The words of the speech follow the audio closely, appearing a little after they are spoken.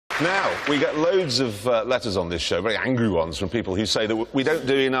Now, we get loads of letters on this show, very angry ones, from people who say that we don't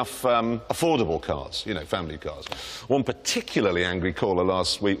do enough affordable cars, you know, family cars. One particularly angry caller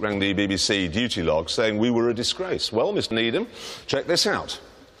last week rang the BBC duty log saying we were a disgrace. Well, Mr Needham, check this out.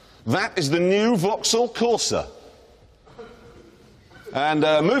 That is the new Vauxhall Corsa. And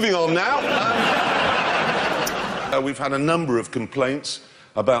moving on now. We've had a number of complaints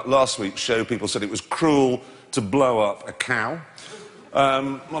about last week's show. People said it was cruel to blow up a cow.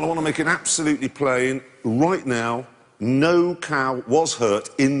 Well, I want to make it absolutely plain. Right now, no cow was hurt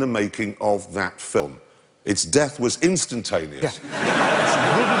in the making of that film. Its death was instantaneous.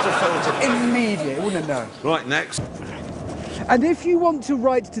 Yeah. Immediate, wouldn't it, no? Right, next. And if you want to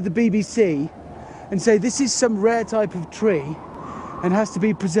write to the BBC and say this is some rare type of tree and has to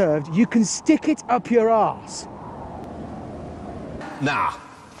be preserved, you can stick it up your arse. Nah.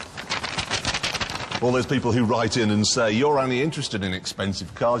 All those people who write in and say, you're only interested in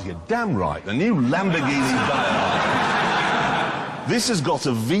expensive cars, you're damn right. The new Lamborghini Diana. This has got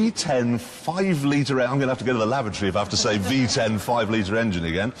a V10 5-litre... I'm going to have to go to the lavatory if I have to say V10 5-litre engine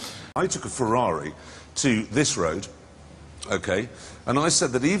again. I took a Ferrari to this road, OK, and I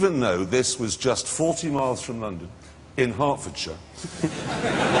said that even though this was just 40 miles from London, in Hertfordshire, there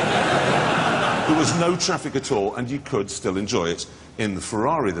was no traffic at all, and you could still enjoy it in the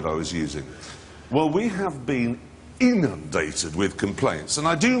Ferrari that I was using. Well, we have been inundated with complaints, and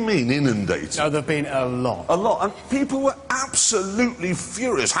I do mean inundated. No, there have been a lot. A lot, and people were absolutely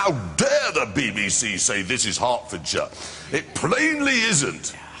furious. How dare the BBC say this is Hertfordshire? It plainly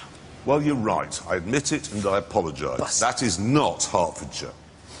isn't. Well, you're right. I admit it, and I apologise. That is not Hertfordshire.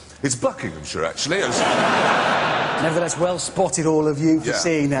 It's Buckinghamshire, actually. Nevertheless, well spotted, all of you, for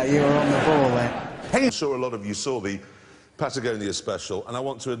seeing that. You were on the ball there. Hey, I'm sure a lot of you saw the Patagonia special, and I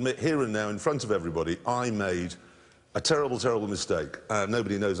want to admit here and now, in front of everybody, I made a terrible, terrible mistake.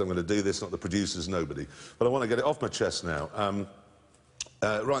 Nobody knows I'm going to do this, not the producers, nobody. But I want to get it off my chest now.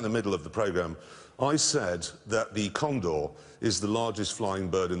 Right in the middle of the programme, I said that the condor is the largest flying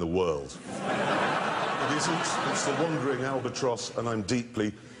bird in the world. It isn't. It's the wandering albatross, and I'm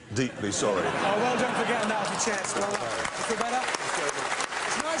deeply, deeply sorry. Oh, well done for getting that off your chest. Well done. You feel better?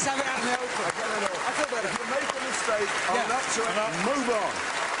 It's nice to have it out in the open. I feel better. If you make a mistake, own up to it, move on.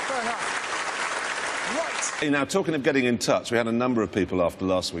 Fair enough. Right. Hey, now, talking of getting in touch, we had a number of people after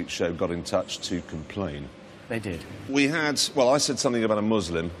last week's show got in touch to complain. They did. We had, well, I said something about a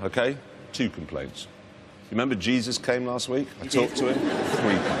Muslim, OK? 2 complaints. You remember Jesus came last week? I talked to him.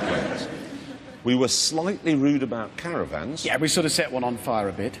 3 complaints. We were slightly rude about caravans. Yeah, we sort of set one on fire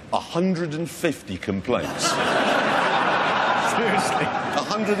a bit. 150 complaints. Seriously?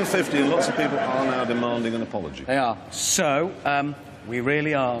 150, and lots of people are now demanding an apology. They are. So, we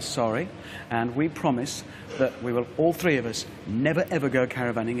really are sorry, and we promise that we will, all 3 of us, never ever go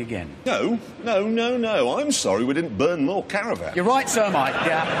caravanning again. No, no, no, no. I'm sorry we didn't burn more caravans. You're right, so am I.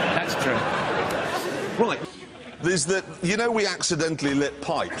 Yeah, that's true. Right. There's the... You know, we accidentally lit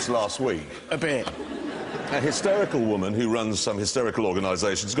pipes last week. A bit. A hysterical woman who runs some hysterical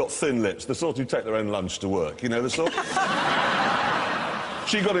organisation has got thin lips, the sort who take their own lunch to work. You know the sort?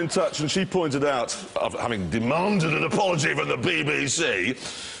 She got in touch and she pointed out, having demanded an apology from the BBC,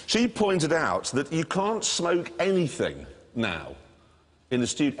 she pointed out that you can't smoke anything now in the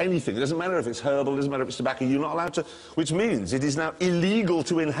studio. Anything. It doesn't matter if it's herbal, it doesn't matter if it's tobacco, you're not allowed to... Which means it is now illegal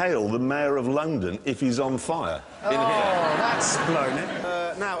to inhale the Mayor of London if he's on fire in here. Oh, that's blown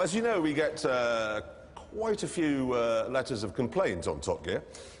it. Now, as you know, we get quite a few letters of complaint on Top Gear,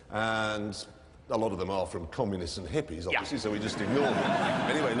 and a lot of them are from communists and hippies, obviously, so we just ignore them.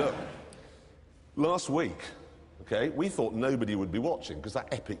 Anyway, look, last week, OK, we thought nobody would be watching because that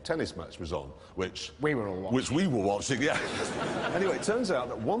epic tennis match was on, which... We were all watching. Which we were watching, yeah. Anyway, it turns out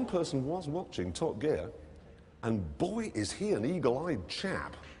that one person was watching Top Gear, and boy, is he an eagle-eyed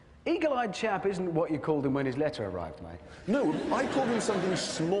chap. Eagle-eyed chap isn't what you called him when his letter arrived, mate. No, I called him something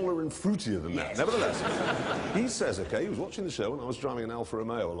smaller and fruitier than that. Nevertheless, he says, OK, he was watching the show and I was driving an Alfa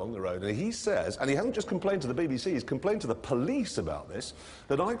Romeo along the road, and he says, and he hasn't just complained to the BBC, he's complained to the police about this,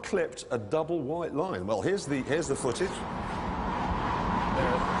 that I clipped a double white line. Well, here's the footage.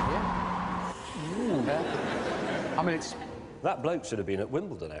 I mean, it's... That bloke should have been at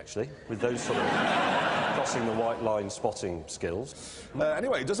Wimbledon, actually, with those sort of crossing the white line spotting skills.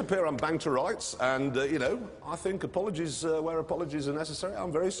 Anyway, it does appear I'm banged to rights, and, you know, I think apologies where apologies are necessary.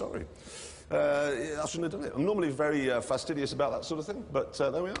 I'm very sorry. I shouldn't have done it. I'm normally very fastidious about that sort of thing, but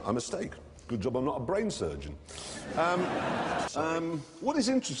there we are, a mistake. Good job I'm not a brain surgeon. What is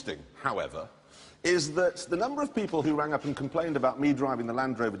interesting, however, is that the number of people who rang up and complained about me driving the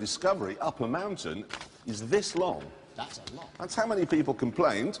Land Rover Discovery up a mountain is this long. That's a lot. That's how many people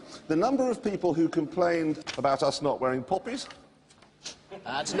complained. The number of people who complained about us not wearing poppies?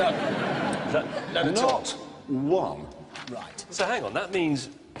 That's none. None at all. Not one. Right. So hang on, that means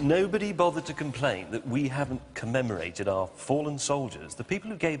nobody bothered to complain that we haven't commemorated our fallen soldiers, the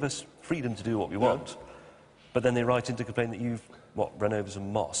people who gave us freedom to do what we want, but then they write in to complain that you've, what, run over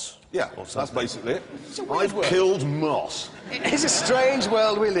some moss? Yeah, or that's something. basically it. I've killed moss. It's a strange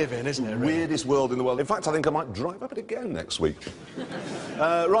world we live in, isn't it? Really? Weirdest world in the world. In fact, I think I might drive up it again next week.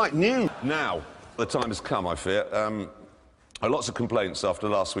 Right, new. Now, the time has come, I fear. Lots of complaints after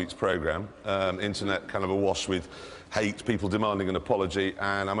last week's programme. Internet kind of awash with hate, people demanding an apology,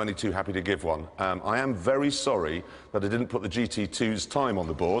 and I'm only too happy to give one. I am very sorry that I didn't put the GT2's time on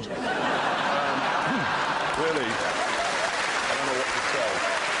the board. Really, I don't know what to say.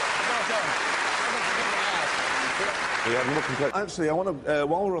 We have more complaints. Actually, I want to,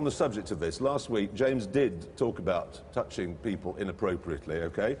 while we're on the subject of this, last week James did talk about touching people inappropriately,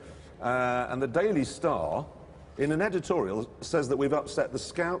 OK? And the Daily Star, in an editorial, says that we've upset the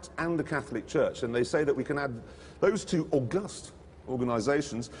Scout and the Catholic Church, and they say that we can add those two august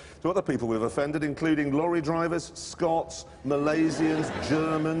organisations to other people we've offended, including lorry drivers, Scots, Malaysians,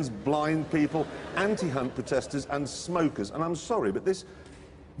 Germans, blind people, anti-hunt protesters and smokers. And I'm sorry, but this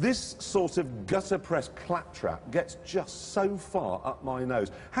sort of gutter-press claptrap gets just so far up my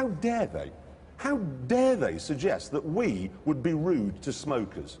nose. How dare they? How dare they suggest that we would be rude to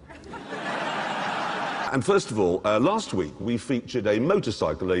smokers? And first of all, last week we featured a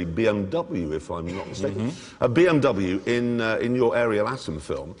motorcycle, a BMW, if I'm not mistaken, a BMW in your Ariel Atom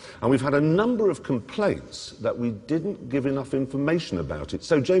film, and we've had a number of complaints that we didn't give enough information about it.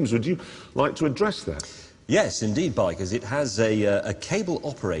 So, James, would you like to address that? Yes, indeed, Bikers. It has a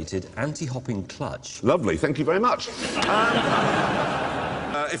cable-operated anti-hopping clutch. Lovely, thank you very much.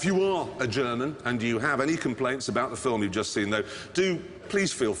 If you are a German and you have any complaints about the film you've just seen, though, do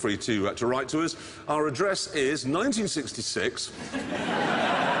please feel free to write to us. Our address is 1966,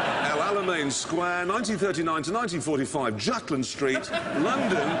 El Alamein Square, 1939 to 1945, Jutland Street,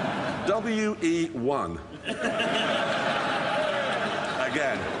 London, WE1.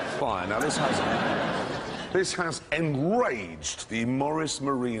 Again. Fine. Now, this has enraged the Morris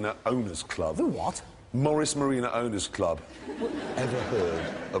Marina Owners Club. The what? Morris Marina Owners Club. Ever heard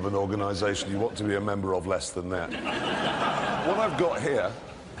of an organisation you want to be a member of less than that? What I've got here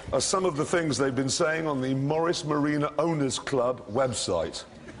are some of the things they've been saying on the Morris Marina Owners Club website.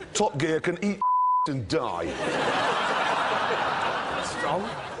 Top Gear can eat and die. Strong.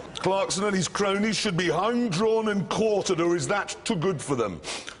 Clarkson and his cronies should be hung, drawn and quartered, or is that too good for them?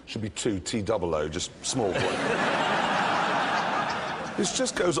 Should be 2 T-double-O, just small point. This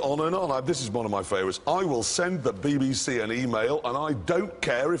just goes on and on. This is one of my favourites. I will send the BBC an email, and I don't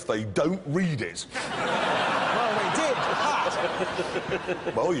care if they don't read it. Well, we did.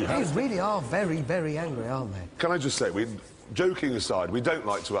 Well, you have. They really are very, very angry, aren't they? Can I just say, joking aside, we don't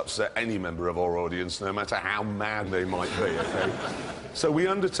like to upset any member of our audience, no matter how mad they might be, OK? So we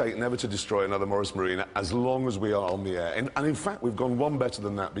undertake never to destroy another Morris Marina as long as we are on the air. And in fact, we've gone one better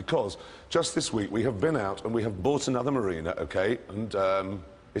than that, because just this week we have been out and we have bought another marina, OK? And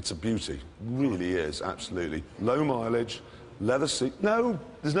it's a beauty. Really is, absolutely. Low mileage, leather seat. No,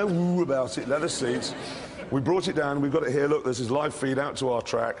 there's no woo about it, leather seats. We brought it down, we've got it here. Look, this is live feed out to our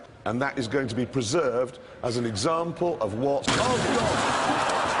track, and that is going to be preserved as an example of what... Oh,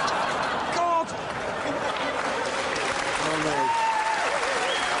 God! God! Oh, no.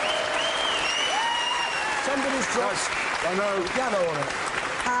 Somebody's dropped I know. piano on it.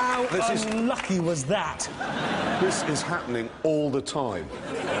 How unlucky was that? This is happening all the time.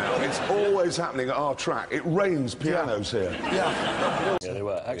 It's always happening at our track. It rains pianos here. Yeah. Yeah, they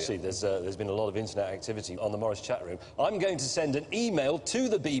were. Actually, there's been a lot of internet activity on the Morris chat room. I'm going to send an email to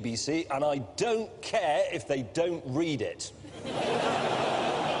the BBC, and I don't care if they don't read it.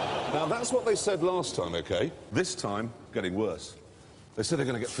 Now, that's what they said last time, OK? This time, getting worse. They said they're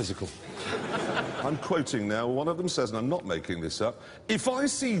going to get physical. I'm quoting now. One of them says, and I'm not making this up, "If I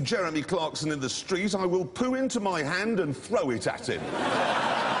see Jeremy Clarkson in the street, I will poo into my hand and throw it at him."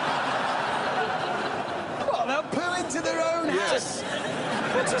 What, they'll poo into their own Yes.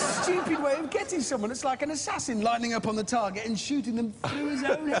 house? What's a stupid way of getting someone? It's like an assassin lining up on the target and shooting them through his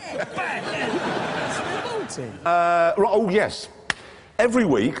own head. Bang! It's revolting. Oh, yes. Every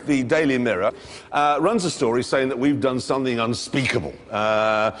week, the Daily Mirror runs a story saying that we've done something unspeakable.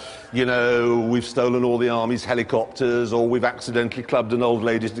 You know, we've stolen all the army's helicopters, or we've accidentally clubbed an old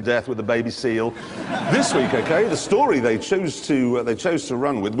lady to death with a baby seal. This week, OK, the story they chose to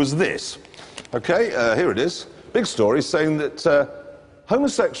run with was this. OK, here it is. Big story saying that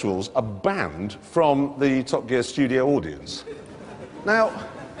homosexuals are banned from the Top Gear studio audience. Now,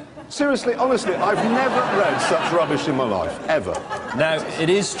 seriously, honestly, I've never read such rubbish in my life, ever. Now, it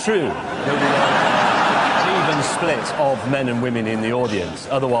is true that we have an even split of men and women in the audience.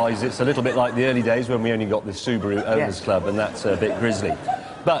 Otherwise, it's a little bit like the early days when we only got the Subaru Owners Club, and that's a bit grisly.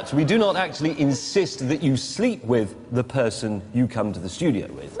 But we do not actually insist that you sleep with the person you come to the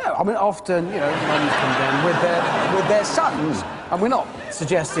studio with. No, I mean, often, you know, mums come down with their sons. And we're not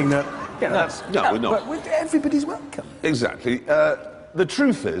suggesting that, you know, No, we're not. But everybody's welcome. Exactly. The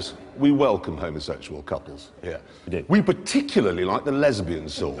truth is, we welcome homosexual couples here. We do. We particularly like the lesbian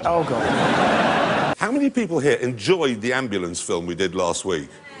sort. Oh, God. How many people here enjoyed the ambulance film we did last week?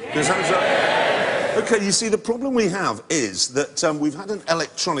 OK, you see, the problem we have is that we've had an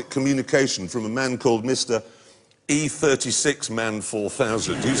electronic communication from a man called Mr. E36 Man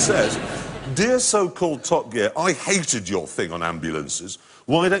 4000, who says, "Dear so-called Top Gear, I hated your thing on ambulances.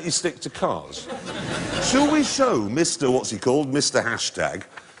 Why don't you stick to cars?" Shall we show Mr. what's he called, Mr. Hashtag,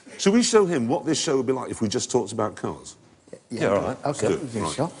 shall we show him what this show would be like if we just talked about cars? Yeah, all right. OK, Good,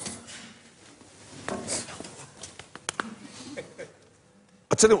 right. Sure.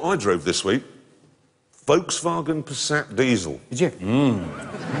 I tell you what I drove this week. Volkswagen Passat diesel. Did you?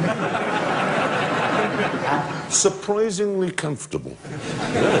 Surprisingly comfortable.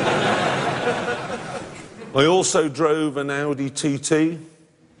 I also drove an Audi TT,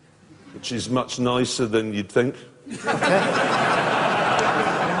 which is much nicer than you'd think.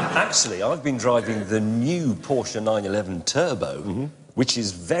 Actually, I've been driving the new Porsche 911 Turbo, which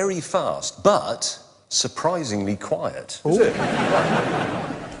is very fast, but surprisingly quiet. Is it?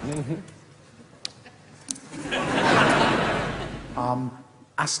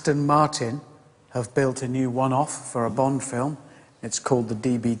 Aston Martin have built a new one-off for a Bond film. It's called the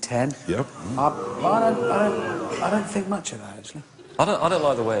DB10. Yep. I don't think much of that, actually. I don't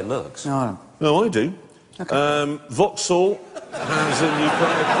like the way it looks. No, I don't. No, I do. Okay. Vauxhall has a new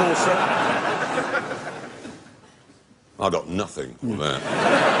car, Corsa. I got nothing for that.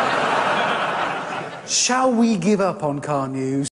 Shall we give up on car news?